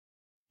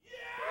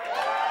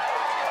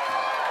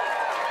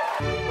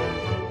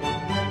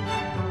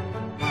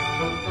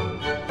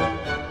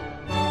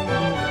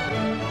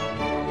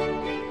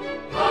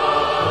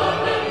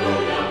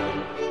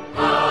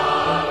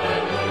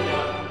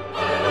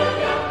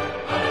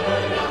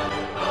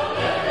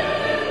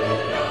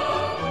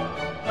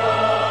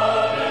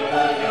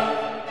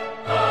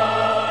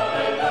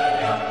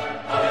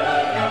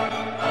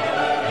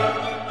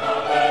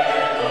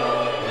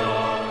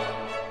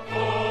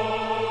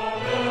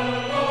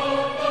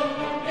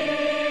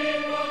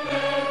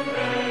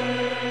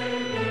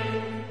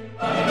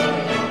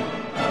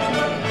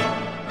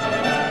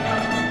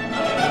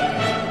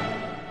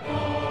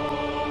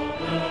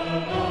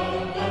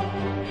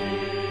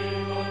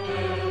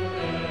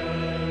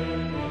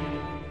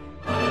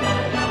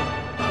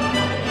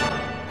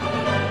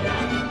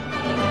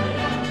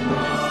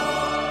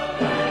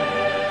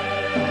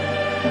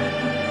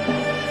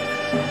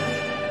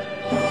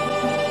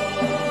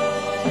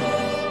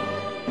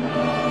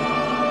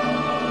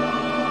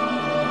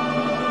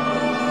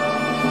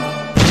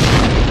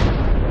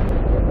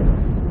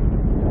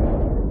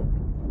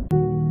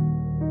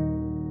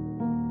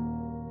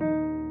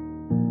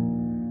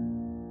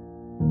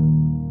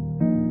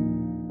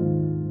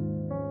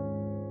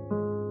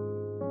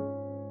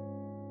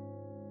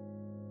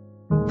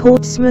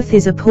Portsmouth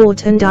is a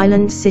port and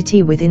island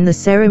city within the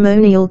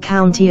ceremonial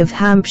county of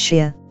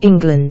Hampshire,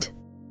 England.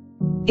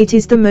 It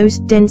is the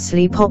most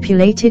densely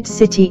populated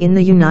city in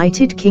the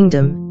United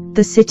Kingdom.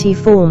 The city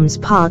forms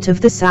part of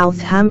the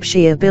South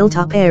Hampshire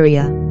built-up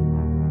area.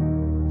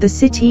 The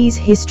city's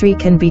history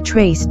can be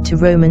traced to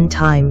Roman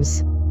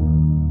times.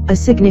 A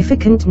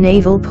significant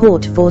naval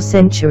port for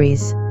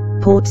centuries,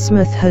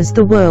 Portsmouth has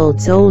the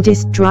world's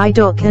oldest dry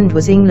dock and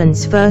was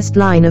England's first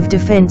line of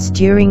defence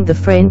during the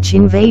French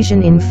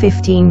invasion in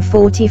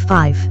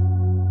 1545.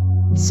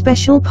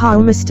 Special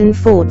Palmerston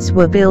forts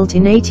were built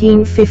in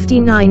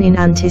 1859 in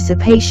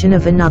anticipation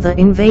of another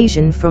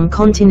invasion from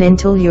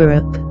continental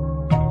Europe.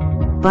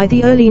 By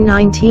the early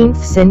 19th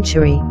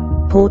century,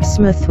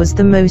 Portsmouth was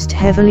the most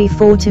heavily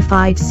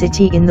fortified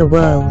city in the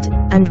world,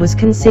 and was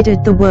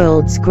considered the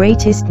world's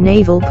greatest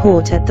naval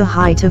port at the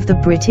height of the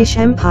British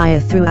Empire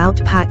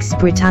throughout Pax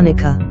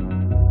Britannica.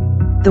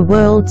 The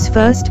world's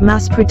first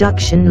mass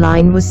production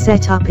line was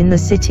set up in the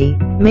city,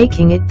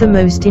 making it the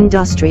most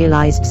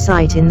industrialized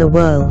site in the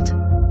world.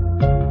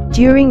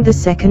 During the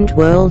Second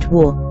World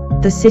War,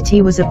 the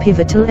city was a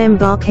pivotal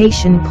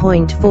embarkation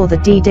point for the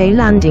D-Day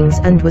landings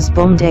and was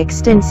bombed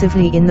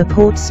extensively in the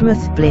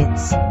Portsmouth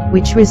Blitz,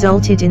 which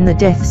resulted in the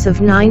deaths of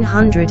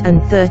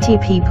 930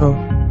 people.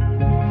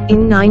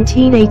 In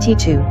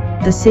 1982,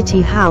 the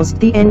city housed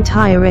the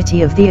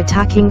entirety of the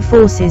attacking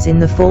forces in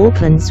the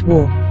Falklands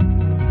War.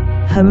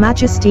 Her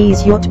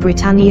Majesty's yacht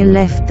Britannia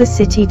left the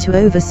city to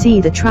oversee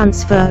the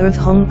transfer of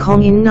Hong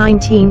Kong in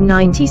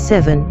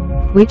 1997,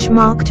 which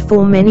marked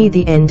for many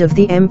the end of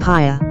the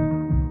empire.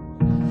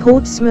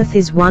 Portsmouth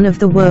is one of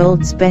the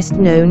world's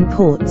best-known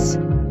ports.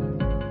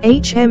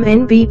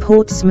 HMNB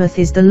Portsmouth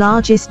is the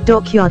largest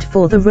dockyard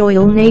for the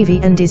Royal Navy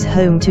and is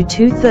home to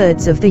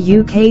 2/3 of the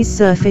UK's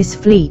surface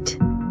fleet.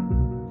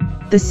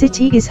 The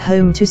city is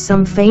home to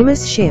some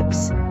famous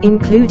ships,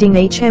 including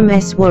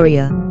HMS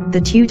Warrior, the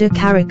Tudor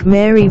Carrack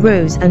Mary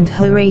Rose and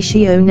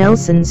Horatio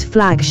Nelson's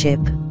flagship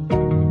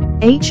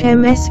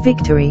HMS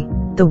Victory,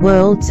 the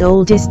world's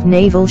oldest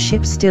naval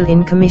ship still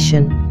in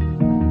commission.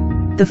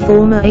 The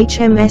former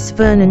HMS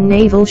Vernon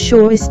Naval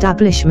Shore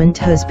establishment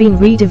has been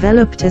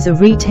redeveloped as a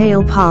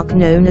retail park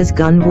known as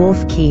Gun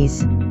Wharf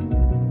Quays.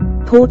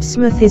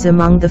 Portsmouth is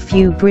among the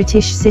few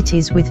British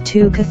cities with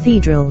two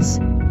cathedrals,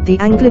 the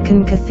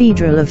Anglican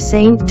Cathedral of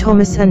St.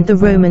 Thomas and the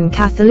Roman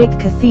Catholic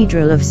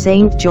Cathedral of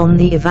St. John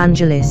the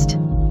Evangelist.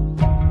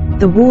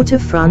 The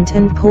waterfront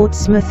and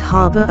Portsmouth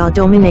Harbour are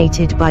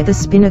dominated by the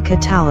Spinnaker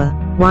Tower,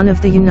 one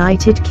of the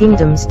United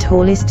Kingdom's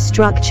tallest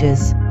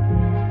structures.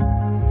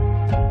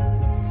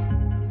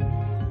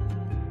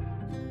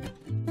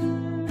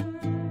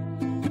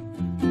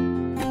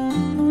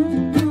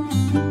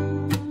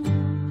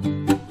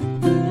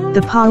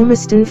 The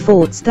Palmerston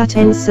forts that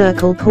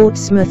encircle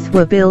Portsmouth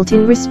were built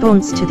in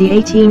response to the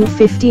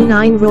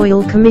 1859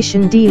 Royal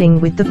Commission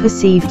dealing with the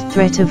perceived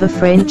threat of a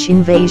French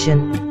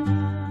invasion.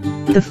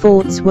 The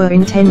forts were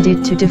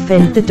intended to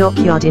defend the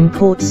dockyard in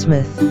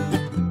Portsmouth.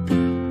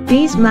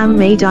 These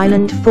man-made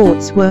island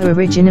forts were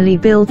originally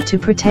built to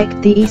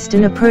protect the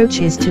eastern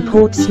approaches to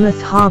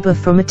Portsmouth Harbour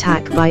from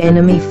attack by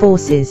enemy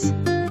forces.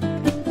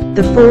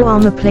 The four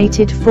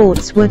armour-plated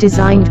forts were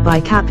designed by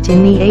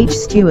Captain E. H.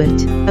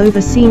 Stewart,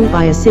 overseen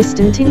by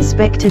Assistant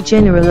Inspector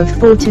General of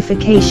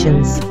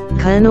Fortifications,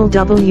 Colonel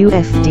W.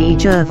 F. D.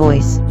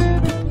 Jervois.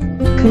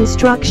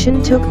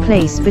 Construction took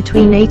place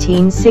between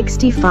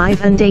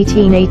 1865 and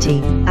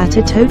 1880, at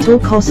a total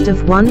cost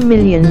of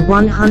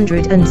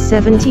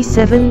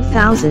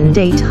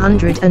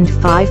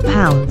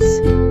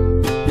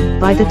 £1,177,805.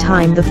 By the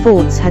time the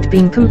forts had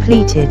been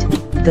completed,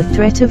 the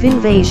threat of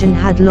invasion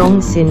had long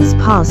since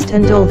passed,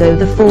 and although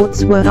the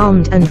forts were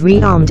armed and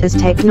re-armed as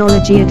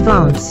technology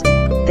advanced,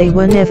 they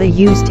were never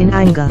used in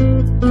anger.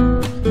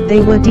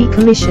 They were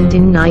decommissioned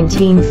in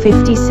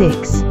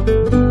 1956.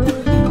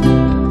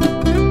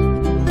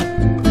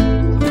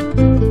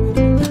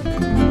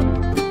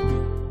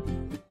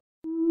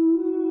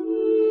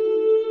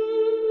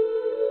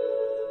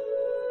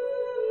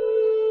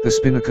 The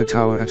Spinnaker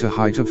Tower, at a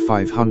height of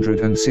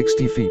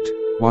 560 feet,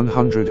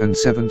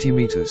 170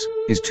 meters,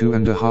 is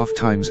 2.5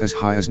 times as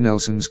high as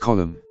Nelson's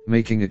Column,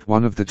 making it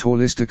one of the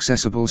tallest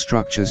accessible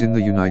structures in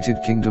the United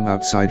Kingdom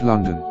outside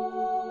London.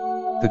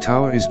 The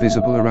tower is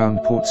visible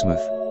around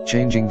Portsmouth,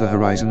 changing the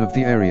horizon of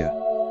the area.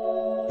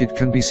 It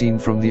can be seen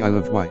from the Isle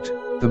of Wight,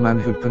 the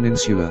Manhood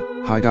Peninsula,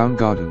 Highdown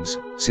Gardens,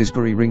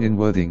 Sisbury Ring in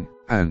Worthing,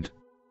 and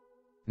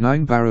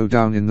 9 Barrow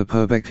Down in the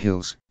Purbeck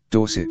Hills,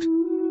 Dorset.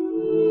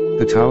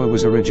 The tower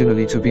was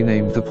originally to be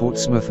named the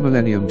Portsmouth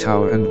Millennium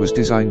Tower and was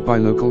designed by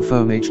local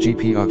firm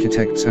HGP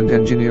architects and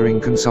engineering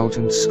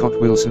consultants Scott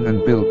Wilson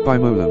and built by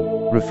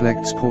Molam,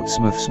 reflects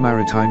Portsmouth's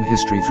maritime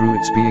history through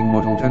its being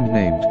modelled and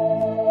named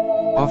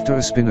after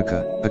a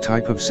spinnaker, a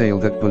type of sail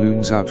that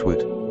balloons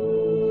outward,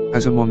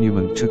 as a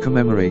monument to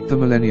commemorate the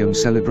Millennium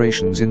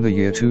celebrations in the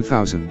year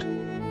 2000.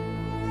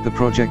 The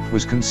project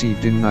was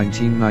conceived in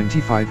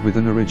 1995 with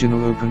an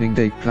original opening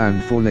date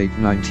planned for late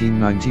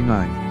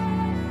 1999.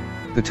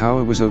 The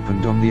tower was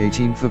opened on the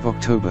 18th of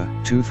October,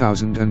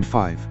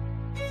 2005.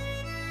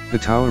 The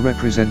tower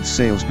represents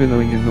sails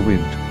billowing in the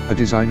wind, a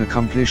design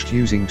accomplished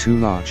using two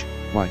large,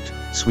 white,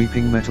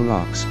 sweeping metal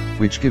arcs,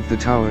 which give the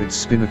tower its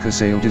spinnaker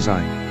sail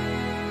design.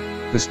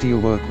 The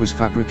steelwork was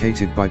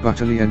fabricated by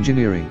Butterley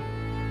Engineering.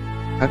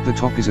 At the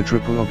top is a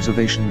triple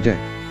observation deck,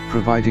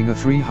 providing a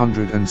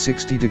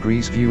 360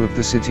 degrees view of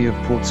the city of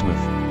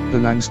Portsmouth, the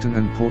Langston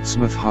and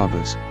Portsmouth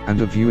harbours,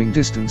 and a viewing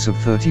distance of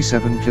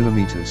 37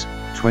 kilometres,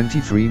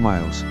 23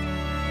 miles.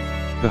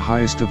 The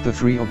highest of the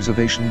three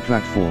observation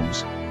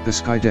platforms, the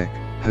sky deck,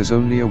 has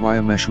only a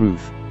wire mesh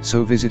roof,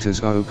 so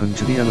visitors are open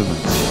to the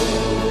elements.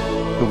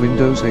 The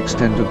windows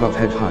extend above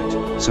head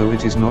height, so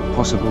it is not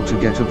possible to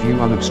get a view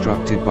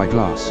unobstructed by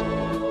glass.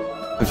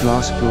 A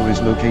glass floor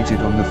is located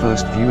on the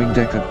first viewing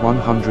deck at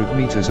 100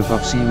 meters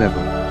above sea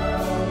level.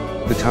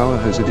 The tower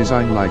has a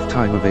design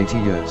lifetime of 80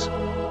 years.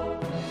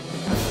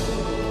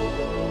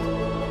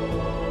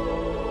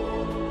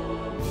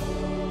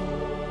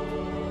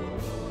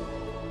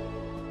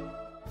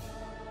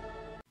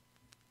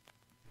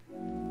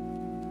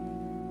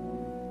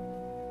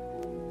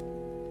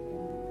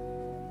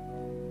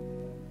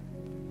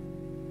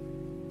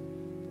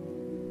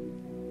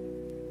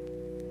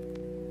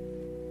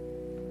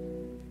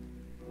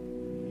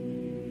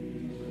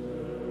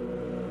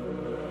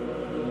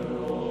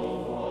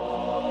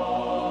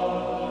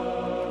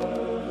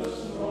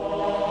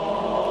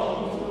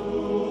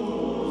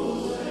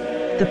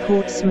 The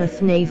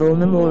Portsmouth Naval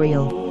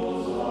Memorial.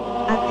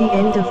 At the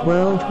end of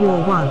World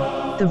War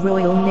I, the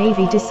Royal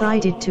Navy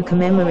decided to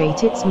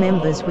commemorate its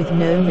members with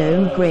no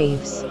known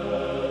graves.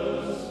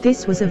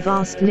 This was a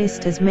vast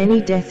list as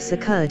many deaths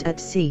occurred at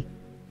sea.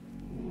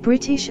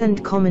 British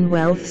and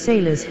Commonwealth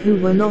sailors who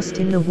were lost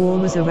in the war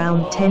was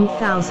around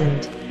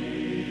 10,000.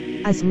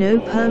 As no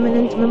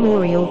permanent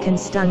memorial can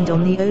stand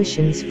on the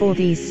oceans for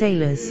these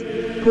sailors,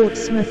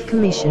 Portsmouth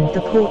commissioned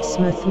the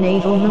Portsmouth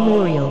Naval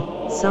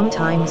Memorial,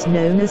 sometimes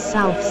known as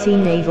Southsea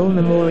Naval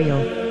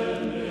Memorial.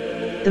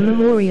 The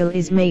memorial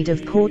is made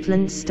of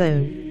Portland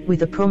stone,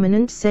 with a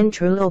prominent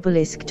central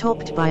obelisk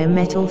topped by a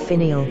metal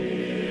finial.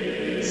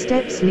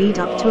 Steps lead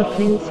up to a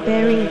plinth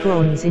bearing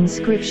bronze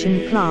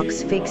inscription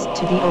plaques fixed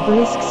to the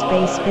obelisk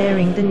space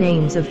bearing the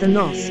names of the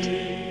lost.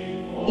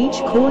 Each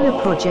corner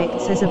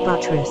projects as a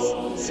buttress,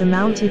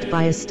 surmounted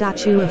by a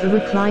statue of a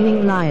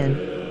reclining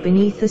lion,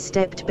 beneath a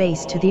stepped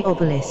base to the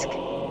obelisk.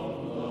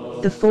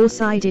 The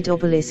four-sided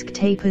obelisk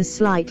tapers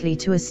slightly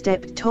to a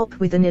stepped top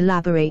with an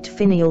elaborate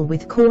finial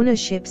with corner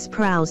ship's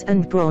prows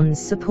and bronze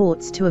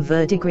supports to a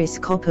verdigris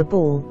copper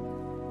ball.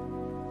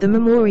 The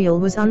memorial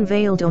was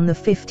unveiled on the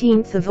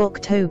 15th of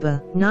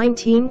October,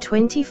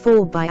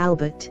 1924 by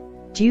Albert,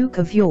 Duke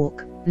of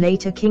York,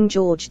 later King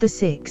George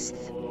VI.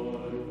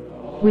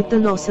 With the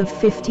loss of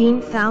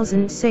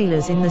 15,000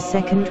 sailors in the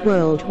Second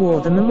World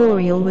War, the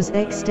memorial was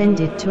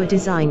extended to a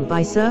design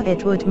by Sir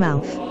Edward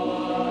Mouth.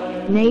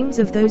 Names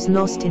of those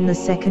lost in the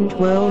Second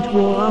World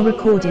War are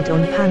recorded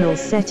on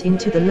panels set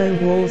into the low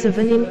walls of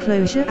an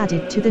enclosure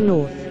added to the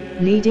north,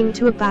 leading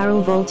to a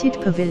barrel-vaulted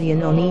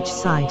pavilion on each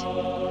side.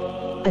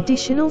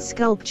 Additional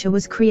sculpture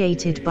was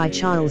created by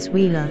Charles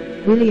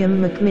Wheeler, William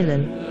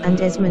Macmillan,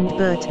 and Esmond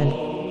Burton.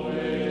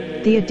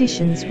 The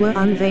additions were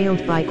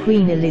unveiled by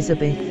Queen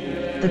Elizabeth,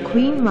 the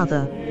Queen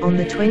Mother, on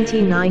the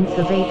 29th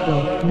of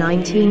April,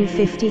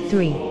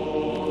 1953.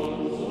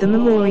 The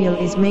memorial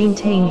is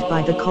maintained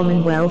by the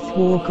Commonwealth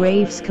War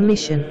Graves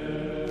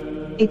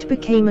Commission. It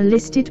became a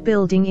listed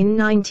building in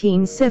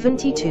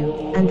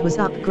 1972, and was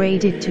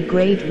upgraded to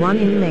Grade 1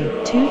 in May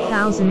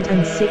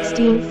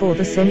 2016 for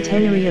the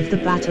centenary of the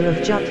Battle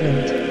of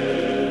Jutland.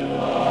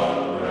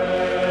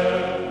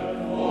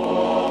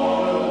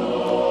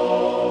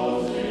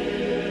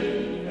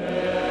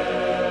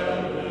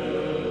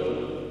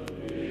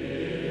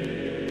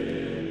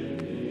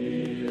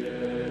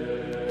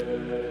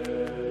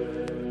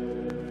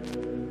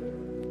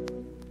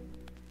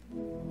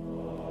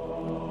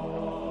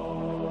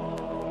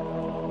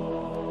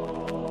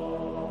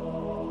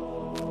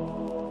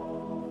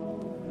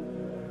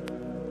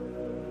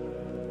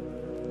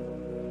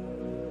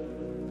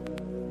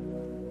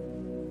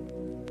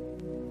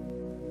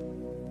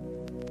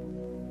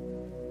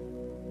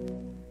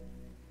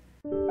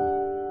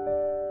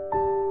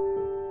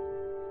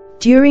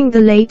 During the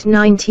late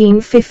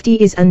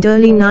 1950s and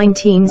early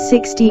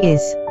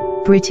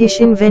 1960s, British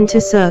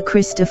inventor Sir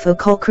Christopher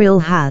Cockrell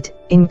had,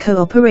 in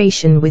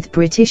cooperation with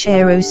British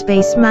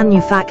aerospace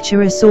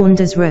manufacturer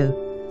Saunders Roe,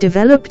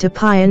 developed a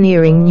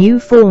pioneering new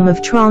form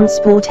of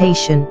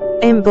transportation,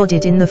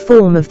 embodied in the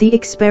form of the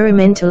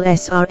experimental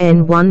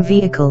SRN-1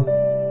 vehicle,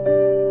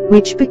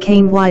 which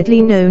became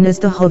widely known as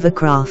the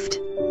hovercraft.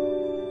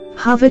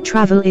 Hover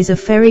Travel is a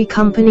ferry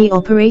company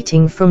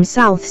operating from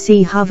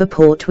Southsea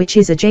Hoverport, which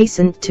is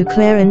adjacent to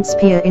Clarence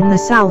Pier in the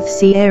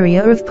Southsea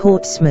area of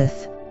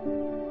Portsmouth.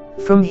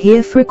 From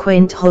here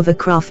frequent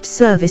hovercraft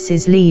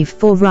services leave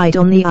for ride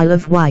on the Isle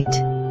of Wight.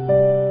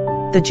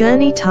 The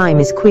journey time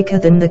is quicker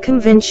than the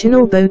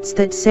conventional boats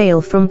that sail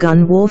from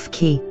Gunwharf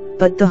Quay,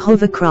 but the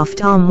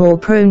hovercraft are more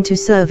prone to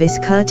service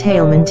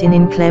curtailment in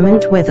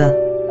inclement weather.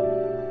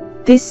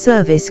 This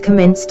service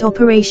commenced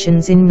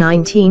operations in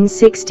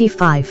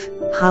 1965.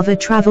 Hover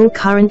Travel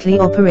currently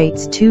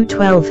operates two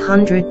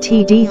 1200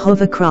 TD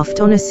hovercraft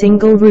on a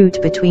single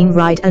route between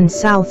Ryde and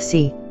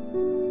Southsea.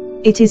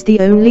 It is the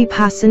only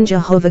passenger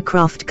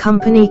hovercraft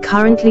company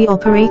currently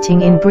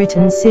operating in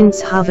Britain since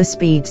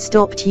Hoverspeed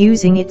stopped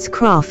using its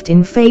craft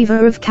in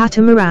favour of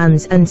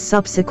catamarans and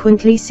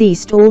subsequently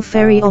ceased all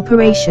ferry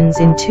operations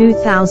in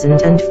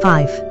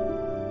 2005.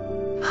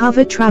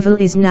 Hover Travel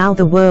is now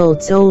the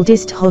world's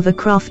oldest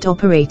hovercraft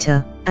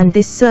operator, and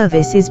this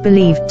service is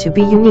believed to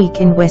be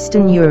unique in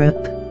Western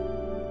Europe.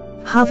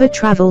 Hover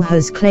Travel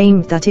has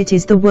claimed that it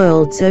is the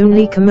world's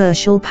only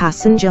commercial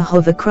passenger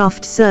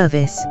hovercraft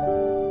service.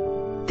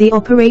 The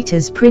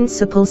operator's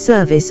principal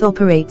service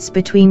operates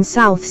between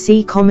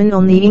Southsea Common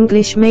on the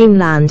English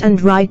mainland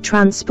and Ryde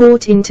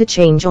Transport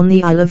Interchange on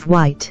the Isle of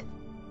Wight.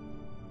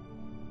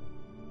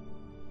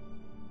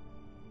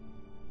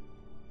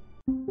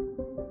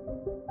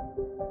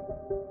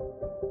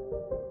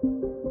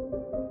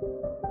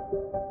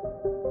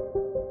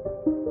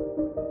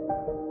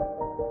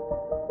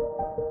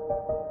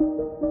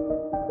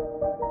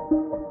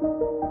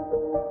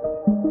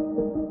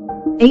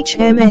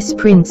 HMS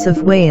Prince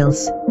of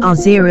Wales,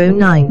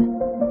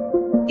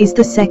 R09, is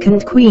the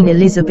second Queen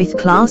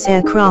Elizabeth-class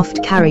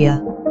aircraft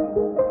carrier.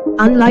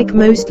 Unlike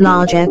most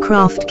large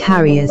aircraft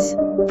carriers,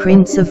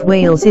 Prince of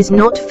Wales is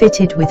not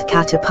fitted with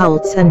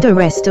catapults and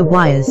arrestor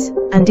wires,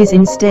 and is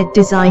instead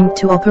designed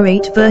to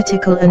operate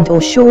vertical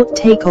and/or short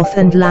takeoff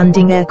and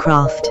landing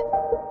aircraft.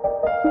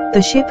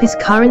 The ship is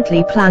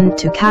currently planned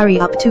to carry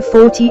up to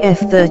 40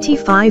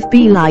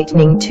 F-35B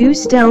Lightning II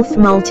stealth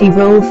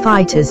multi-role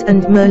fighters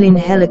and Merlin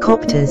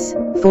helicopters,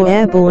 for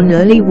airborne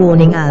early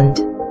warning and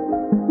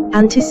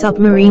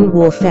anti-submarine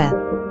warfare.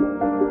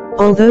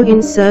 Although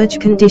in surge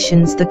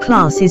conditions the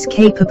class is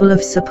capable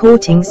of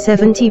supporting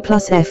 70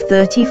 plus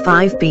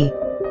F-35B.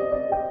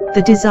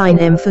 The design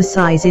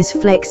emphasizes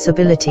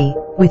flexibility,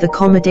 with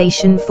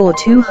accommodation for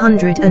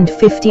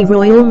 250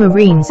 Royal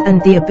Marines and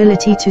the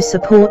ability to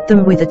support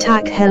them with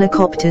attack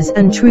helicopters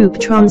and troop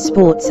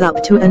transports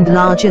up to and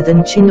larger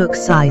than Chinook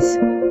size.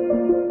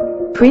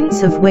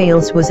 Prince of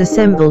Wales was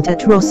assembled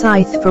at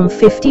Rosyth from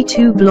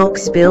 52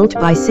 blocks built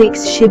by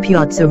 6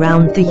 shipyards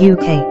around the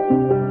UK.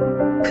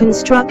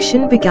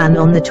 Construction began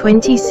on the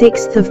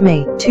 26th of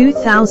May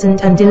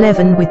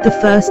 2011 with the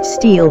first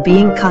steel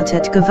being cut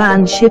at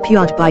Govan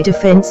Shipyard by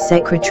Defence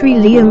Secretary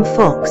Liam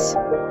Fox.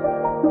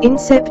 In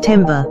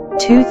September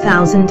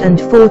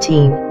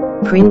 2014,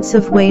 Prince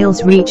of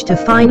Wales reached a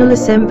final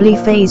assembly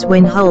phase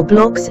when hull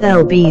blocks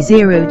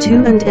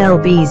LB02 and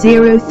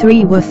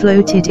LB03 were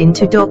floated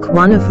into Dock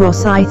 1 of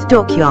Rosyth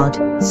Dockyard,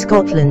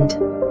 Scotland.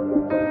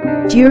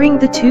 During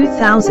the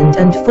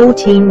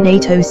 2014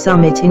 NATO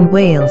summit in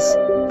Wales,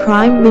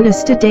 Prime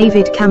Minister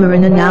David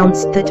Cameron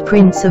announced that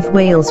Prince of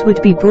Wales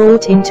would be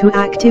brought into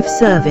active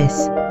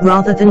service,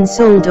 rather than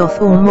sold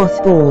off or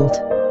mothballed.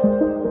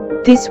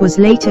 This was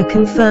later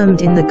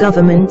confirmed in the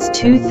government's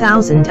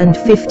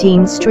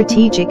 2015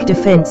 Strategic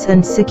Defence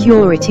and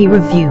Security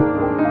Review.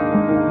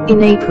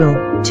 In April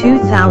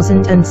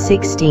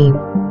 2016,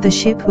 the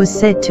ship was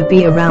said to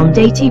be around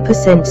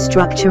 80%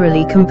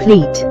 structurally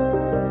complete.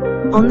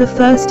 On the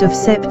 1st of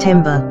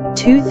September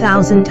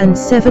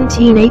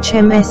 2017,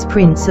 HMS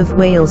Prince of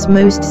Wales'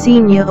 most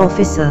senior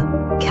officer,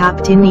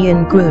 Captain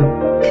Ian Groom,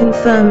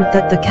 confirmed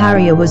that the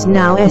carrier was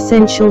now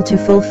essential to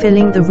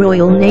fulfilling the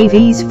Royal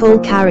Navy's full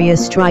carrier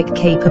strike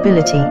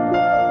capability.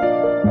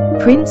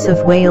 Prince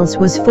of Wales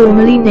was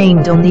formally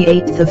named on the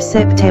 8th of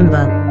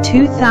September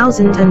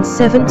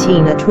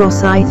 2017 at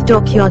Rosyth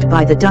Dockyard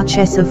by the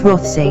Duchess of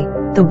Rothesay,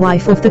 the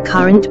wife of the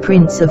current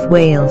Prince of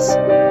Wales.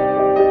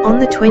 On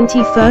the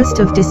 21st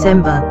of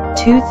December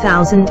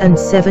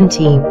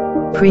 2017,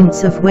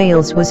 Prince of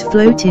Wales was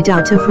floated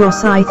out of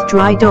Rosyth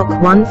Dry Dock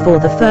 1 for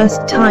the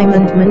first time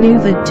and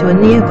manoeuvred to a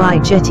nearby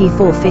jetty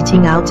for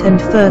fitting out and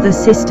further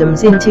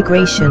systems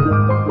integration.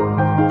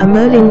 A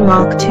Merlin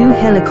Mark II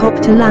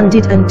helicopter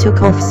landed and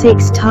took off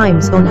 6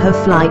 times on her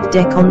flight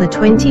deck on the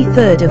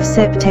 23rd of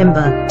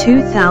September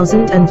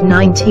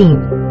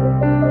 2019.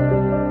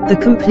 The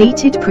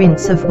completed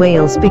Prince of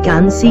Wales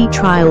began sea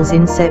trials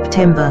in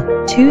September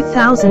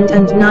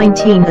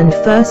 2019 and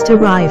first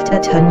arrived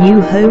at her new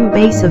home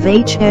base of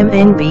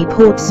HMNB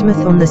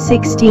Portsmouth on the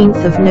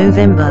 16th of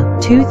November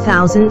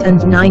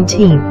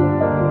 2019.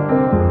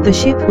 The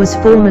ship was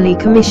formally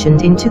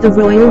commissioned into the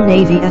Royal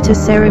Navy at a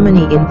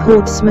ceremony in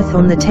Portsmouth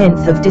on the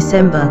 10th of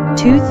December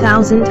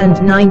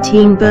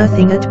 2019,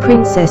 berthing at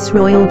Princess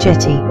Royal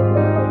Jetty.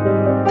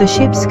 The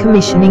ship's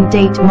commissioning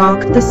date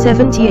marked the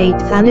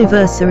 78th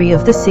anniversary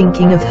of the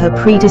sinking of her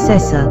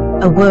predecessor,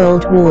 a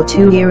World War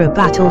II-era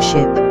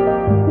battleship,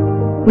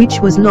 which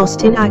was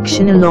lost in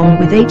action along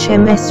with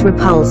HMS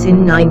Repulse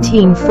in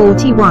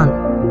 1941.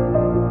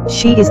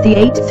 She is the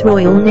 8th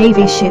Royal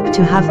Navy ship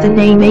to have the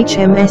name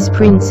HMS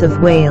Prince of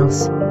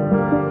Wales.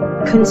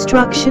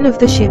 Construction of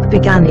the ship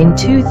began in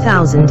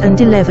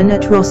 2011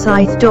 at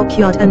Rosyth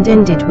Dockyard and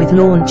ended with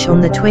launch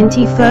on the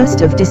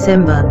 21st of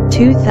December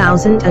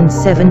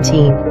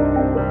 2017.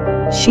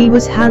 She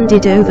was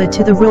handed over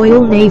to the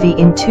Royal Navy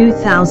in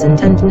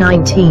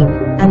 2019,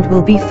 and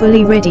will be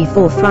fully ready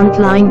for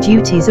frontline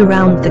duties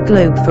around the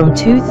globe from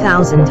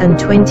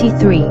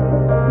 2023.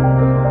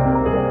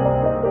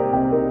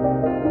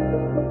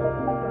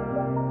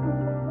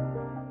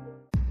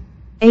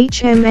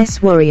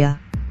 HMS Warrior.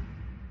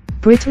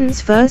 Britain's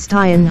first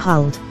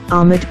iron-hulled,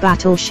 armoured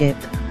battleship.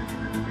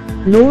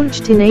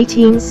 Launched in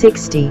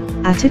 1860,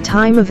 at a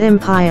time of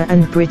empire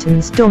and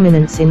Britain's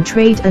dominance in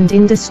trade and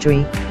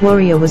industry,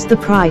 Warrior was the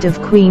pride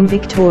of Queen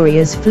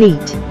Victoria's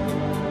fleet.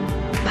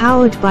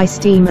 Powered by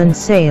steam and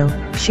sail,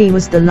 she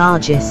was the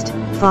largest,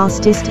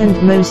 fastest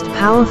and most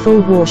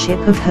powerful warship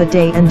of her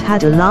day and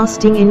had a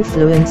lasting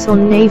influence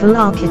on naval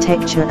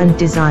architecture and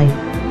design.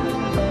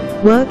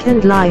 Work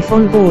and life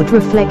on board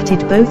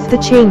reflected both the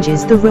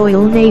changes the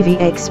Royal Navy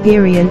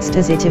experienced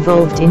as it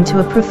evolved into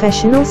a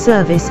professional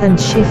service and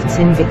shifts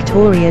in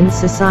Victorian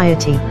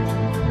society.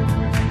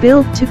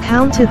 Built to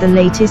counter the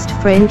latest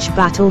French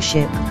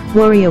battleship,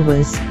 Warrior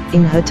was,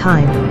 in her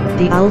time,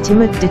 the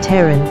ultimate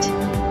deterrent.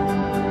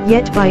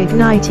 Yet by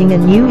igniting a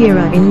new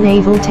era in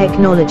naval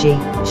technology,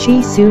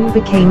 she soon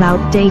became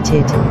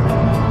outdated.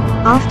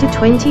 After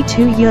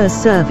 22 years'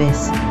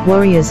 service,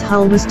 Warrior's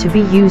hull was to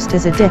be used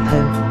as a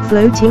depot,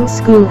 floating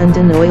school and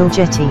an oil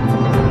jetty.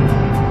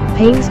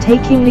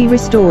 Painstakingly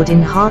restored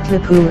in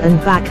Hartlepool and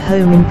back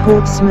home in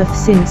Portsmouth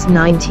since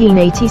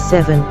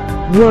 1987,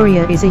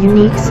 Warrior is a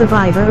unique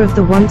survivor of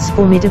the once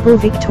formidable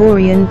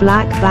Victorian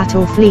Black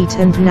Battle Fleet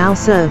and now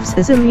serves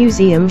as a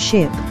museum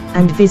ship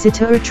and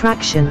visitor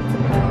attraction.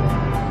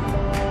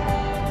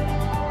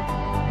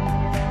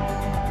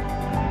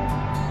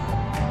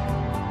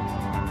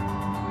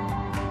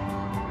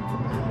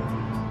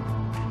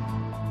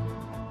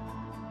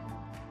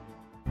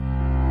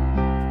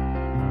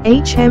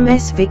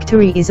 HMS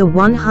Victory is a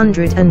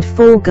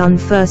 104-gun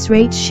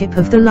first-rate ship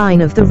of the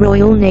line of the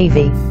Royal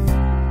Navy.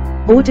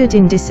 Ordered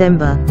in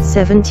December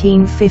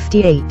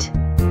 1758.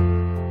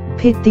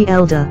 Pitt the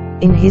Elder,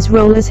 in his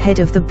role as head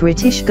of the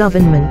British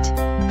government,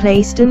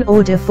 placed an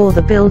order for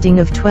the building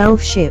of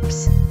 12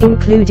 ships,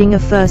 including a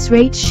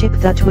first-rate ship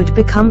that would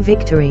become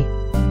Victory.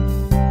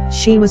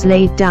 She was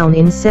laid down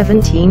in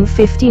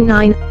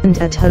 1759, and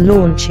at her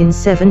launch in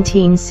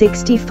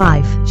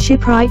 1765,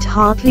 shipwright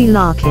Hartley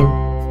Larkin,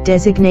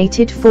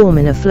 designated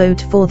foreman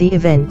afloat for the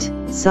event,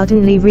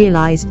 suddenly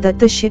realized that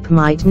the ship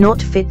might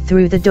not fit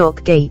through the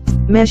dock gates.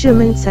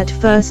 Measurements at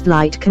first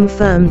light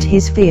confirmed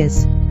his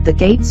fears. The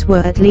gates were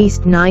at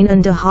least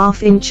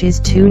 9.5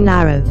 inches too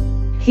narrow.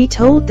 He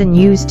told the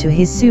news to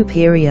his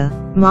superior,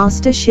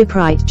 Master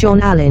Shipwright John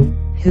Allen,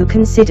 who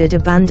considered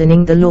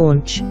abandoning the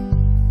launch.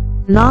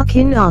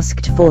 Larkin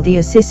asked for the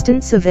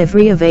assistance of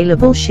every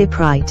available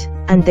shipwright,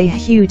 and they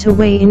hewed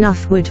away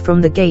enough wood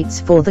from the gates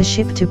for the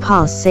ship to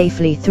pass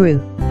safely through.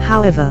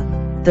 However,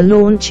 the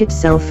launch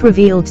itself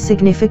revealed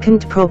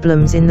significant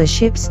problems in the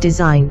ship's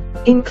design,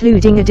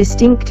 including a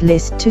distinct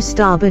list to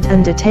starboard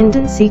and a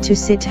tendency to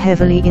sit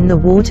heavily in the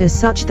water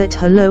such that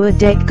her lower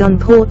deck gun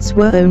ports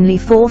were only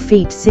 4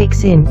 feet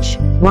 6 inch,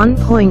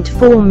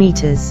 1.4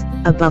 meters,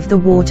 above the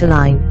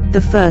waterline.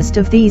 The first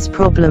of these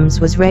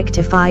problems was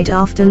rectified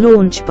after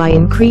launch by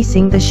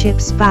increasing the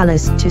ship's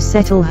ballast to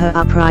settle her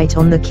upright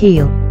on the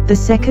keel. The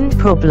second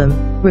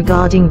problem,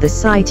 regarding the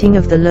sighting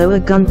of the lower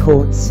gun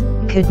ports,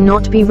 could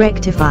not be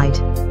rectified.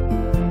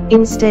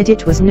 Instead,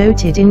 it was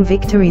noted in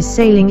Victory's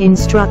sailing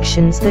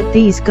instructions that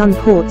these gun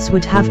ports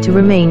would have to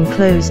remain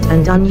closed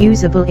and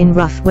unusable in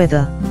rough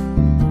weather.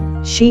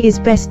 She is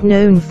best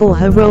known for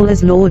her role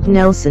as Lord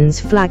Nelson's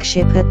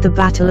flagship at the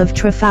Battle of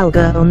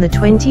Trafalgar on the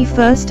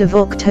 21st of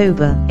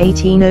October,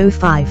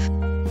 1805.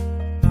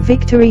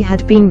 Victory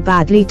had been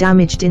badly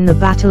damaged in the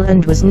battle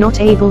and was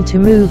not able to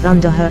move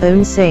under her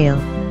own sail.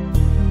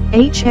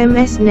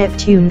 HMS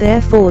Neptune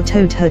therefore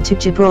towed her to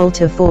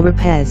Gibraltar for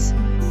repairs.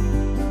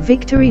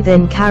 Victory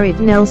then carried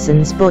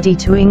Nelson's body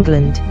to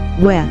England,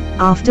 where,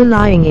 after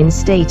lying in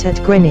state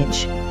at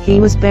Greenwich,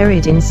 he was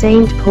buried in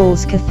St.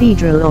 Paul's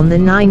Cathedral on the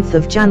 9th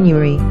of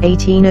January,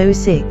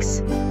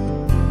 1806.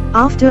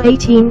 After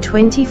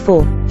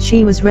 1824,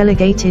 she was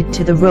relegated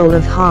to the role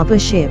of harbour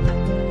ship.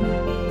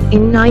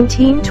 In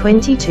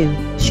 1922,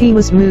 she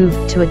was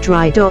moved to a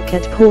dry dock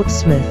at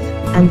Portsmouth,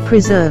 and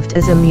preserved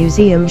as a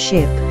museum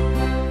ship.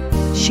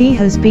 She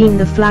has been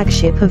the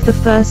flagship of the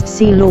First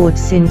Sea Lord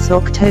since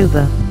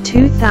October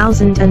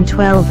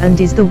 2012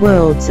 and is the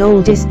world's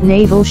oldest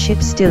naval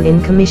ship still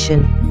in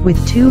commission, with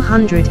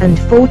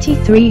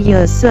 243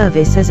 years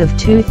service as of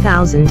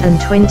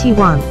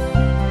 2021.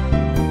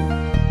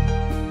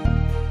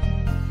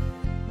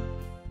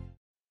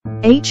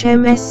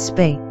 HMS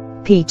Spey,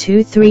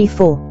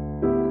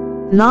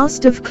 P234.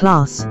 Last of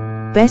class,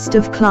 best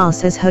of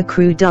class as her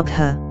crew dub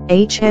her,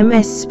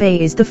 HMS Spey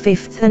is the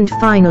fifth and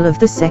final of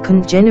the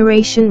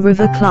second-generation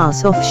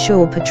River-class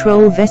offshore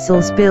patrol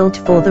vessels built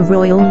for the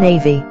Royal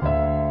Navy.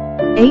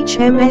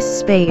 HMS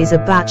Spey is a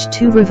Batch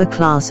 2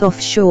 River-class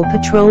offshore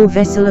patrol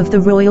vessel of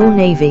the Royal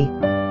Navy.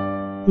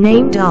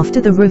 Named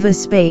after the River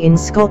Spey in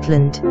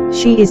Scotland,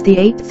 she is the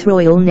 8th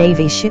Royal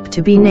Navy ship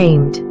to be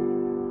named.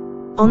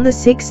 On the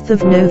 6th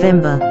of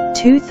November,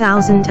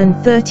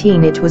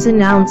 2013 it was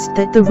announced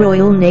that the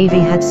Royal Navy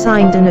had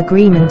signed an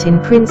agreement in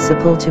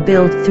principle to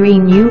build 3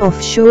 new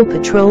offshore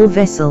patrol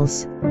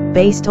vessels,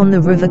 based on the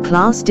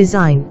River-class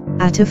design,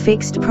 at a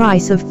fixed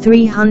price of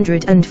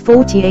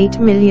 £348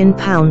 million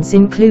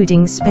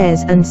including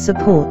spares and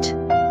support.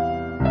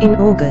 In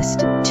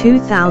August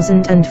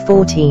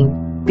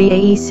 2014,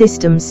 BAE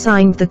Systems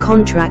signed the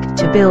contract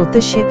to build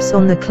the ships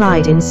on the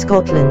Clyde in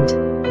Scotland.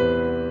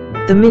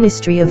 The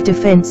Ministry of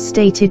Defence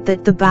stated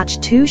that the Batch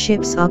 2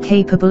 ships are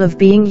capable of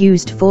being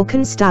used for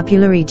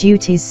constabulary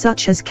duties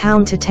such as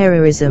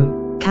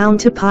counter-terrorism,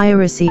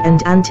 counter-piracy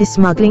and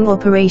anti-smuggling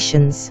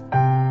operations.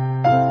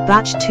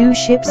 Batch 2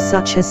 ships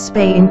such as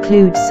Spey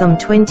include some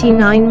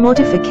 29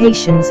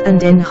 modifications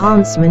and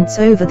enhancements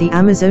over the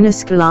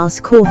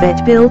Amazonas-class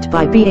corvette built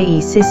by BAE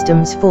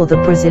Systems for the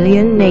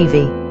Brazilian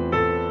Navy.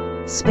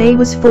 Spey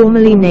was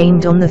formally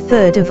named on the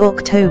 3rd of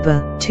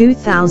October,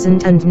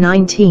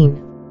 2019.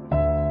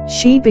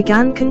 She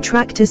began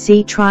contractor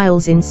sea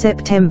trials in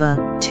September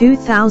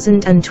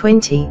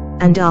 2020,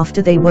 and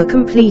after they were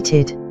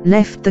completed,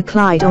 left the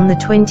Clyde on the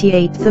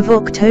 28th of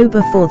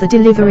October for the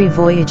delivery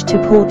voyage to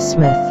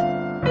Portsmouth.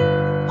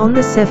 On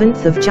the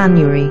 7th of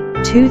January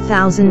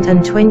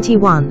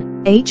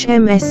 2021,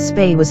 HMS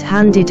Spey was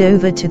handed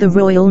over to the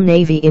Royal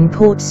Navy in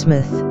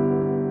Portsmouth.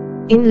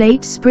 In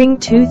late spring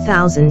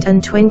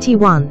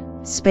 2021,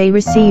 Spey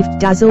received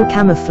dazzle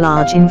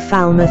camouflage in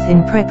Falmouth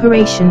in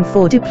preparation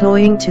for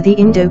deploying to the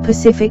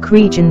Indo-Pacific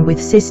region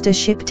with sister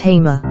ship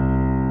Tamer.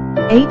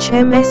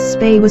 HMS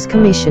Spey was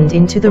commissioned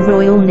into the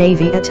Royal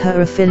Navy at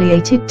her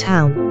affiliated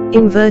town,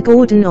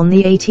 Invergordon on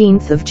the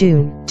 18th of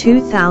June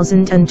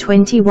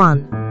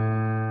 2021.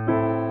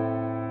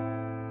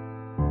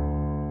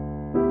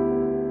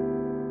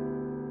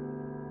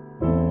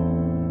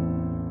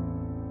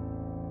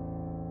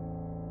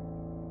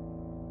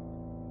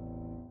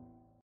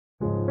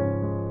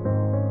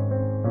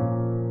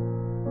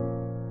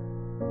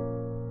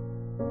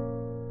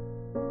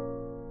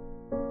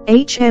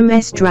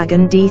 HMS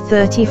Dragon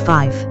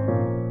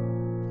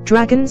D-35.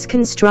 Dragon's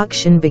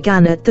construction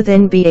began at the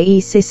then BAE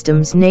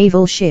Systems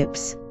naval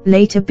ships,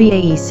 later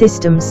BAE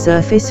Systems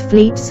Surface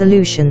Fleet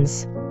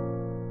Solutions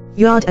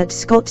yard at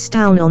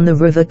Scottstown on the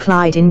River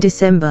Clyde in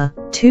December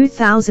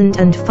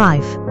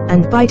 2005,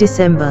 and by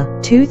December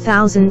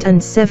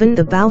 2007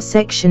 the bow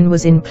section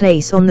was in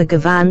place on the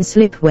Gavan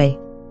slipway.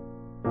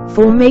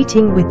 For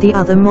mating with the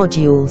other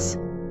modules,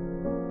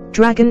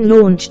 Dragon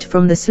launched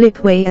from the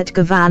slipway at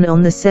Gavan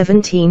on the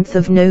 17th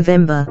of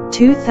November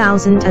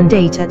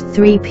 2008 at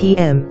 3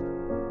 p.m.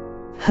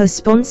 Her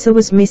sponsor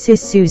was Mrs.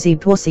 Susie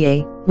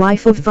Boissier,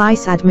 wife of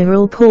Vice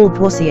Admiral Paul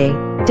Boissier,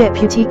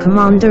 Deputy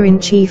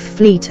Commander-in-Chief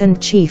Fleet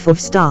and Chief of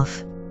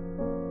Staff.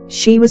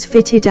 She was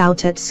fitted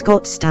out at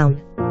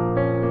Scottstown.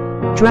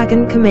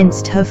 Dragon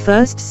commenced her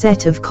first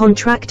set of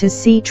contractor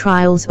sea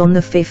trials on the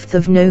 5th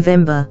of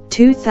November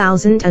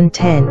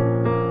 2010.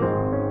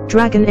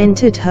 Dragon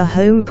entered her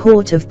home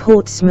port of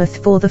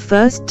Portsmouth for the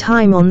first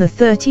time on the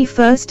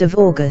 31st of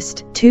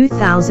August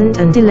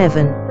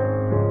 2011.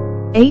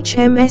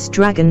 HMS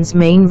Dragon's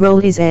main role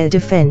is air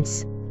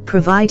defense,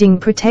 providing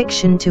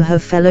protection to her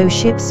fellow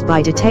ships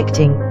by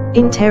detecting,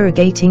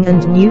 interrogating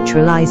and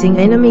neutralizing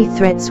enemy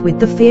threats with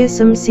the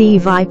fearsome Sea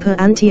Viper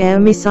anti-air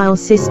missile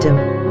system.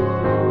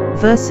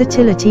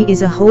 Versatility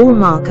is a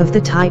hallmark of the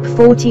Type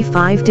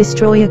 45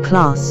 destroyer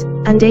class,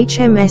 and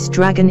HMS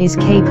Dragon is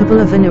capable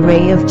of an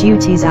array of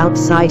duties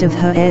outside of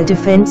her air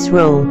defense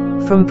role,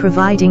 from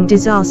providing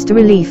disaster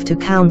relief to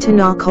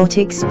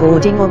counter-narcotics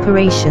boarding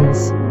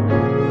operations.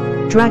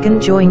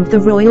 Dragon joined the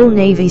Royal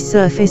Navy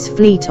Surface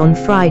Fleet on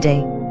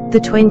Friday, the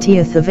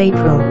 20th of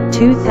April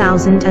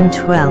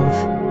 2012.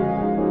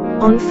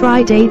 On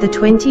Friday the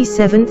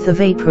 27th of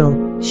April,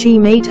 she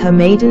made her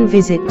maiden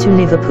visit to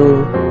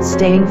Liverpool,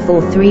 staying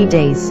for 3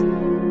 days.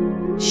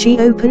 She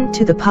opened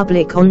to the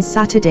public on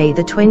Saturday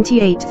the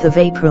 28th of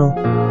April.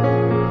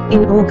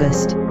 In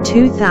August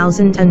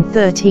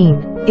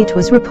 2013, it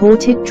was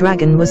reported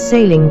Dragon was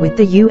sailing with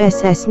the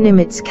USS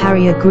Nimitz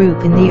carrier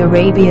group in the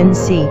Arabian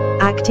Sea,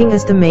 acting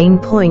as the main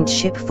point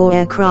ship for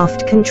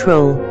aircraft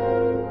control.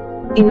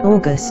 In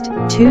August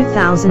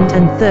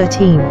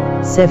 2013,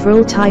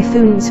 several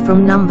Typhoons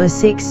from No.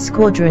 6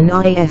 Squadron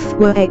RAF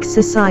were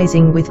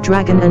exercising with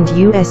Dragon and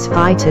US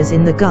fighters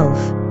in the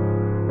Gulf.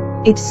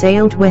 It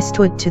sailed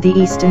westward to the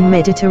eastern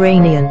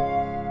Mediterranean.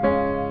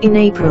 In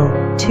April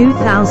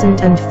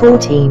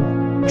 2014,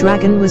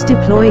 Dragon was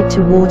deployed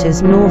to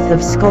waters north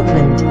of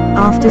Scotland,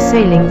 after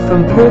sailing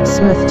from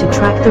Portsmouth to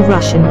track the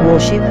Russian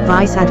warship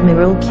Vice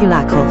Admiral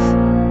Kulakov.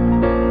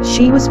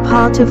 She was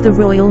part of the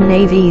Royal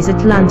Navy's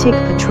Atlantic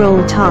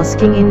Patrol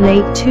tasking in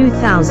late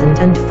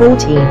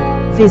 2014,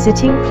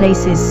 visiting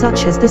places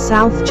such as the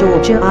South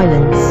Georgia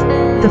Islands,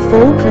 the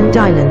Falkland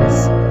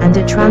Islands, and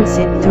a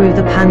transit through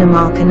the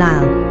Panama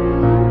Canal.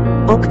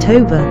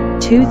 October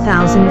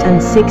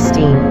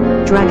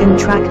 2016, Dragon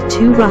tracked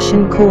 2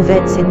 Russian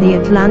corvettes in the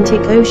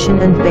Atlantic Ocean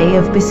and Bay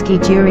of Biscay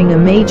during a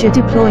major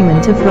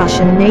deployment of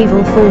Russian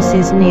naval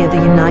forces near the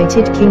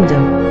United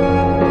Kingdom.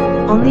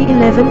 On the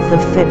 11th of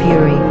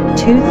February,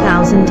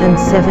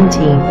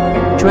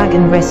 2017,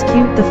 Dragon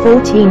rescued the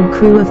 14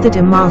 crew of the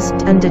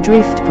demasked and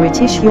adrift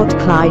British yacht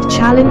Clyde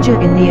Challenger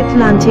in the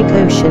Atlantic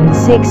Ocean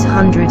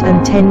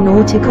 610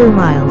 nautical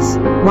miles,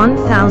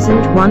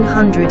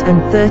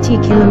 1,130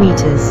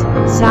 kilometers,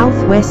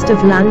 southwest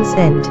of Land's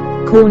End,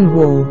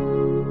 Cornwall.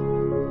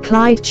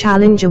 Clyde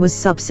Challenger was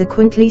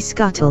subsequently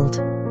scuttled.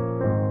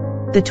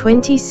 The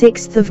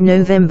 26th of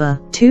November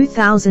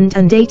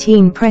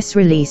 2018 press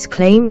release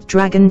claimed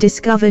Dragon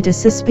discovered a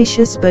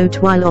suspicious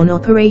boat while on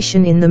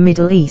operation in the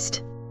Middle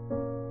East.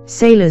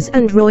 Sailors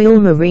and Royal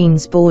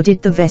Marines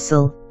boarded the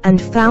vessel,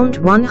 and found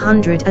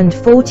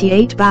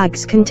 148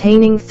 bags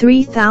containing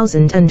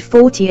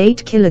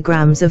 3,048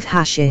 kilograms of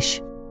hashish.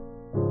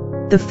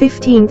 The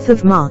 15th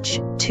of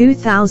March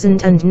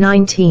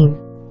 2019,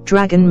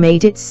 Dragon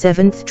made its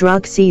 7th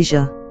drug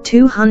seizure.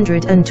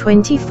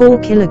 224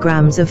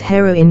 kilograms of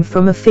heroin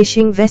from a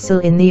fishing vessel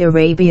in the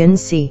Arabian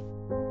Sea.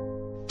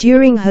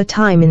 During her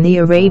time in the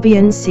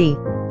Arabian Sea,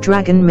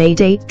 Dragon made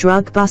 8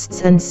 drug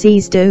busts and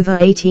seized over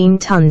 18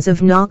 tons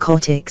of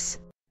narcotics.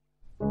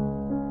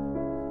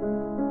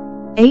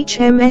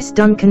 HMS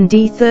Duncan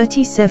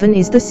D-37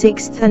 is the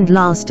 6th and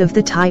last of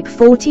the Type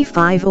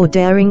 45 or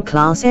Daring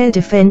class air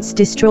defense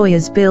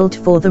destroyers built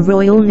for the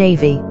Royal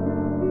Navy.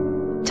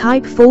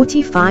 Type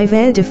 45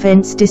 air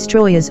defense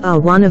destroyers are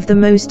one of the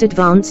most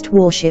advanced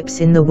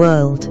warships in the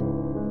world.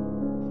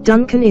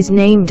 Duncan is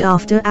named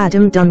after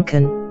Adam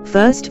Duncan,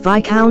 1st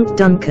Viscount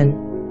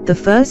Duncan, the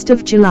 1st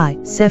of July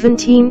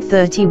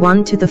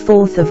 1731 to the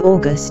 4th of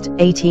August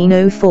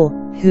 1804,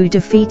 who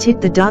defeated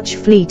the Dutch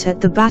fleet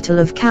at the Battle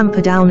of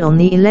Camperdown on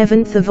the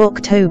 11th of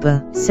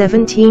October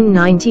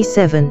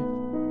 1797.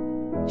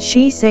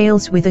 She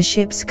sails with a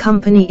ship's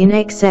company in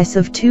excess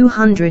of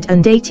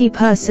 280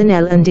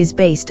 personnel and is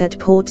based at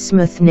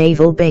Portsmouth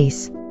Naval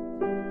Base.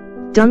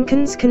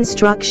 Duncan's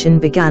construction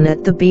began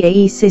at the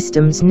BAE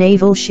Systems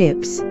naval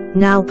ships,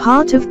 now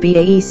part of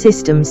BAE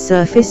Systems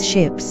surface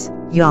ships,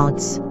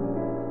 yards,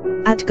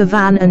 at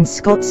Govan and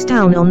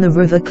Scottstown on the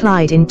River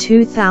Clyde in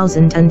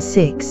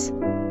 2006.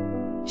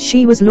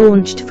 She was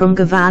launched from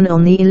Govan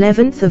on the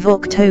 11th of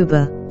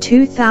October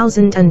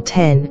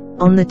 2010,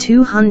 on the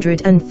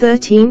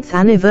 213th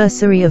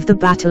anniversary of the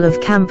Battle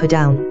of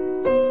Camperdown.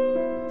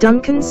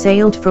 Duncan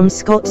sailed from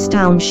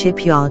Scottstown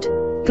Shipyard,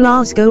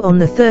 Glasgow on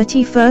the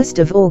 31st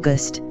of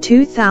August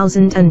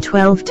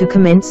 2012 to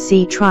commence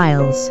sea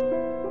trials.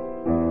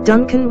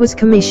 Duncan was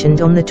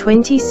commissioned on the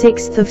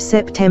 26th of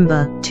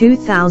September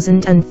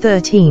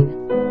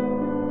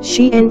 2013.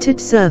 She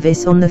entered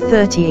service on the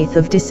 30th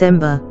of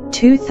December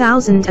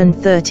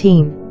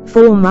 2013,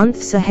 4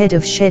 months ahead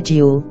of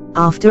schedule,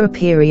 after a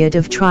period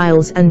of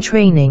trials and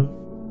training.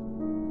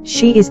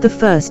 She is the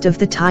first of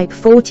the Type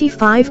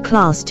 45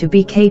 class to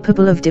be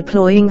capable of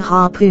deploying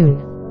Harpoon.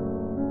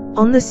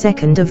 On the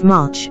 2nd of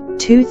March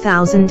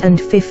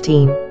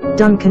 2015,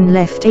 Duncan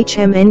left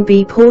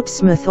HMNB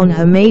Portsmouth on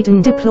her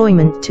maiden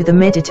deployment to the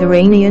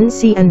Mediterranean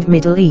Sea and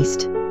Middle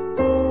East.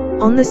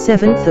 On the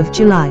 7th of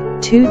July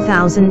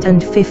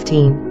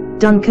 2015,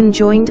 Duncan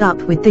joined up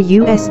with the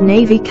U.S.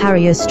 Navy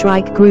carrier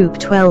Strike Group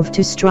 12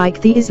 to strike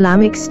the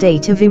Islamic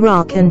State of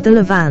Iraq and the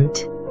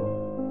Levant.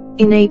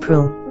 In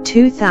April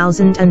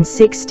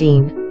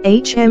 2016,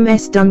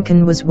 HMS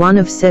Duncan was one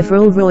of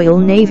several Royal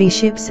Navy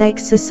ships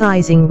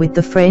exercising with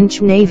the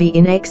French Navy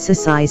in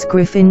Exercise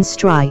Griffin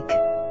Strike.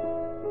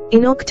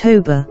 In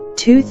October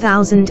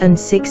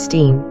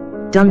 2016,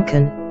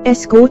 Duncan,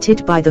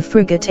 escorted by the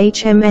frigate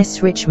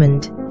HMS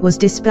Richmond, was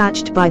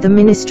dispatched by the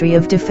Ministry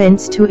of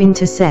Defense to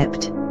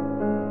intercept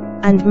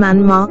and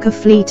man-mark a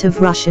fleet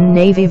of Russian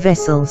Navy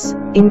vessels,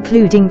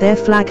 including their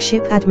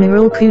flagship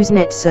Admiral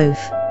Kuznetsov,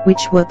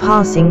 which were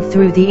passing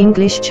through the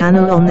English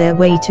Channel on their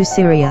way to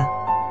Syria.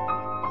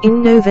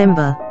 In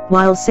November,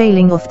 while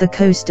sailing off the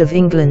coast of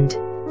England,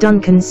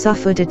 Duncan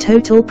suffered a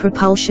total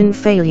propulsion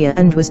failure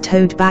and was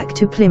towed back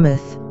to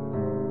Plymouth.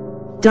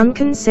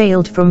 Duncan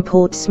sailed from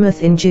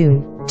Portsmouth in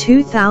June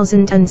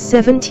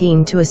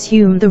 2017 to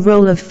assume the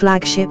role of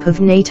flagship of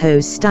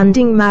NATO's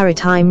Standing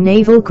Maritime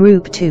Naval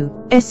Group 2,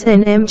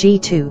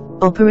 SNMG-2,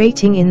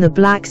 operating in the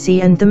Black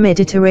Sea and the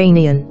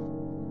Mediterranean.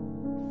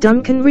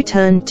 Duncan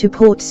returned to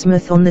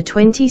Portsmouth on the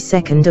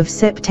 22nd of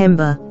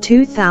September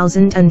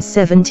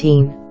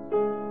 2017.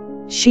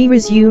 She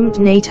resumed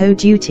NATO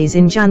duties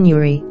in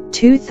January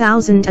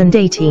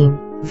 2018,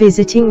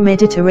 visiting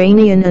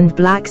Mediterranean and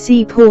Black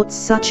Sea ports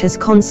such as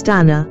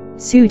Constanta,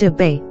 Suda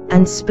Bay,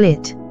 and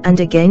Split, and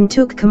again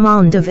took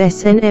command of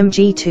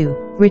SNMG-2,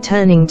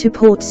 returning to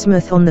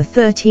Portsmouth on the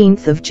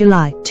 13th of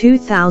July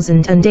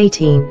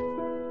 2018.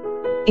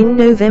 In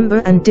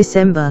November and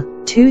December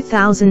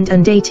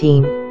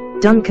 2018,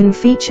 Duncan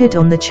featured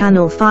on the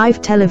Channel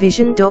 5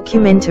 television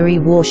documentary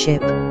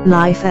Warship,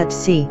 Life at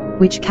Sea,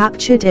 which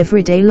captured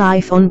everyday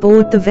life on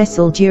board the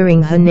vessel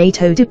during her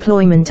NATO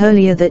deployment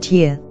earlier that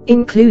year,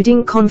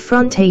 including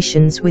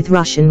confrontations with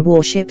Russian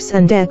warships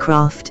and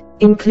aircraft,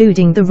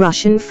 including the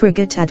Russian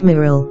frigate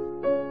Admiral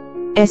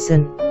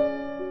Essen.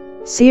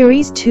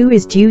 Series 2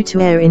 is due to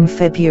air in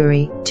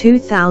February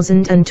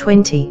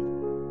 2020.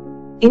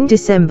 In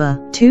December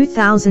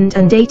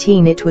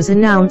 2018 it was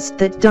announced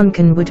that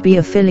Duncan would be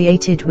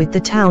affiliated with the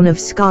town of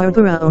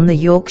Scarborough on the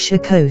Yorkshire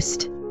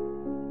coast.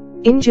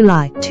 In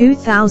July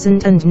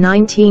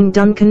 2019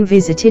 Duncan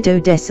visited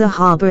Odessa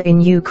harbour in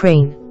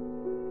Ukraine.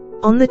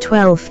 On the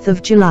 12th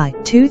of July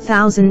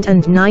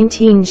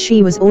 2019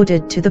 she was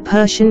ordered to the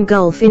Persian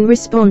Gulf in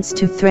response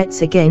to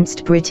threats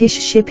against British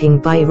shipping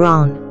by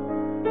Iran.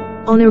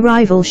 On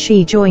arrival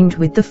she joined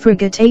with the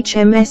frigate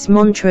HMS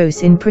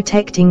Montrose in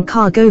protecting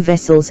cargo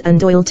vessels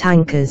and oil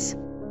tankers.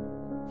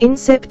 In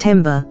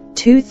September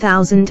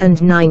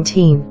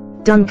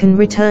 2019, Duncan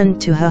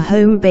returned to her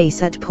home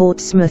base at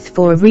Portsmouth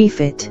for a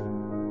refit.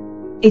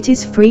 It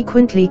is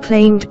frequently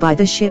claimed by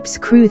the ship's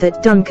crew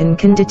that Duncan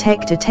can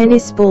detect a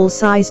tennis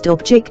ball-sized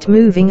object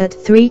moving at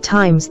 3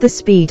 times the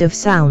speed of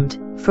sound,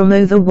 from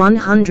over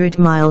 100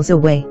 miles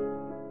away.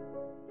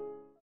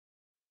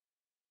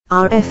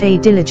 RFA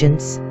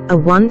Diligence, a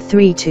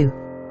 132.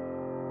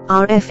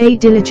 RFA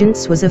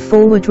Diligence was a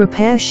forward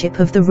repair ship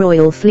of the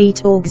Royal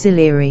Fleet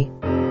Auxiliary.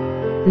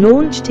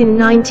 Launched in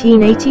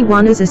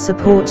 1981 as a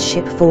support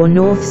ship for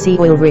North Sea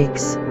oil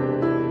rigs.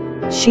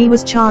 She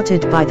was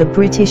chartered by the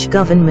British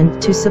government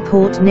to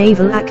support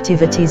naval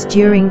activities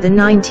during the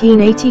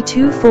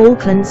 1982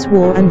 Falklands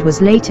War and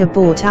was later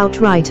bought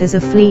outright as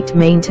a fleet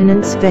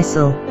maintenance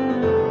vessel.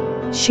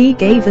 She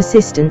gave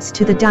assistance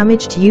to the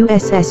damaged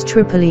USS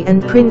Tripoli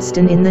and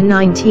Princeton in the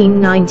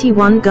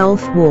 1991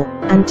 Gulf War,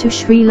 and to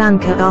Sri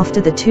Lanka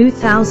after the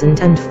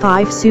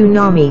 2005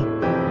 tsunami.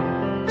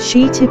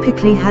 She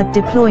typically had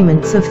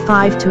deployments of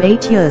 5 to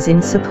 8 years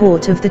in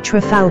support of the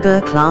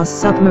Trafalgar-class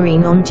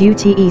submarine on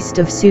duty east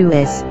of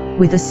Suez,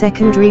 with a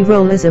secondary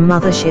role as a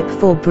mothership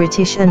for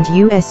British and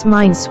US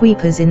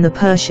minesweepers in the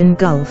Persian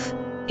Gulf.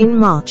 In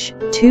March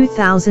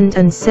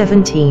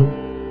 2017,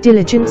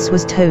 Diligence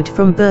was towed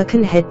from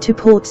Birkenhead to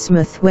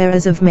Portsmouth where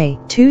as of May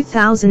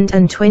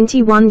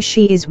 2021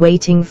 she is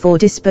waiting for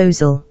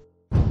disposal.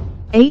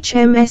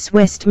 HMS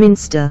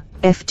Westminster,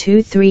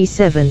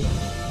 F237.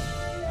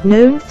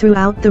 Known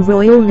throughout the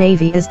Royal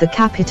Navy as the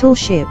capital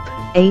ship,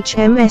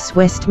 HMS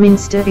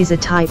Westminster is a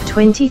Type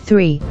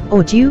 23,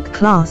 or Duke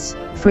class,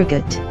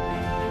 frigate.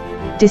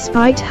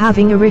 Despite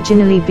having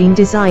originally been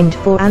designed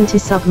for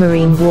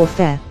anti-submarine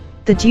warfare,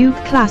 the Duke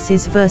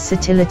class's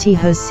versatility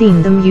has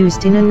seen them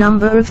used in a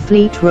number of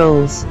fleet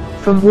roles,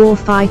 from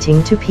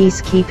warfighting to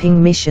peacekeeping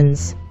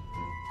missions.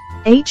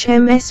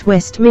 HMS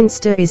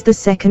Westminster is the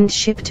second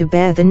ship to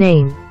bear the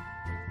name.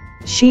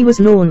 She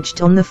was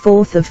launched on the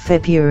 4th of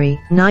February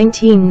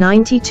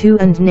 1992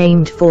 and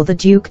named for the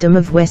Dukedom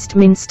of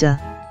Westminster.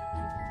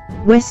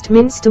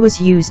 Westminster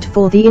was used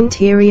for the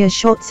interior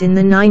shots in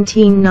the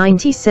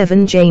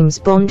 1997 James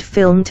Bond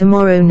film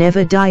Tomorrow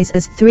Never Dies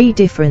as 3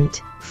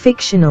 different,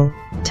 fictional,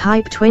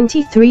 Type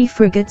 23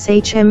 frigates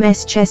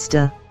HMS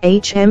Chester,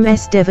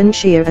 HMS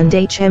Devonshire and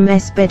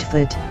HMS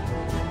Bedford.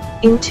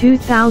 In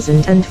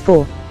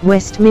 2004,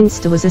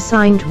 Westminster was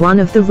assigned one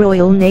of the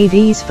Royal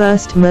Navy's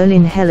first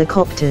Merlin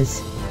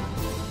helicopters.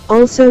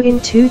 Also in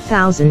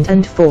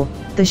 2004,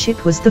 the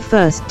ship was the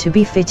first to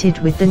be fitted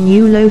with the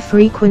new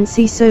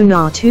low-frequency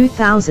sonar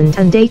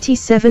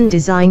 2087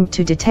 designed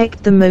to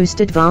detect the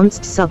most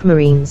advanced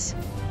submarines.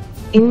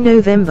 In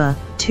November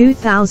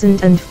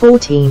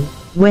 2014,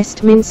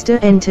 Westminster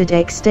entered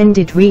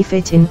extended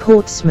refit in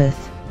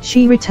Portsmouth.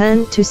 She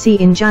returned to sea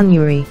in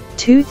January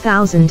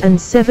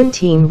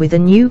 2017 with a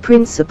new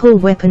principal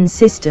weapon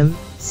system,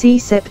 Sea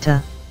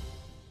Scepter.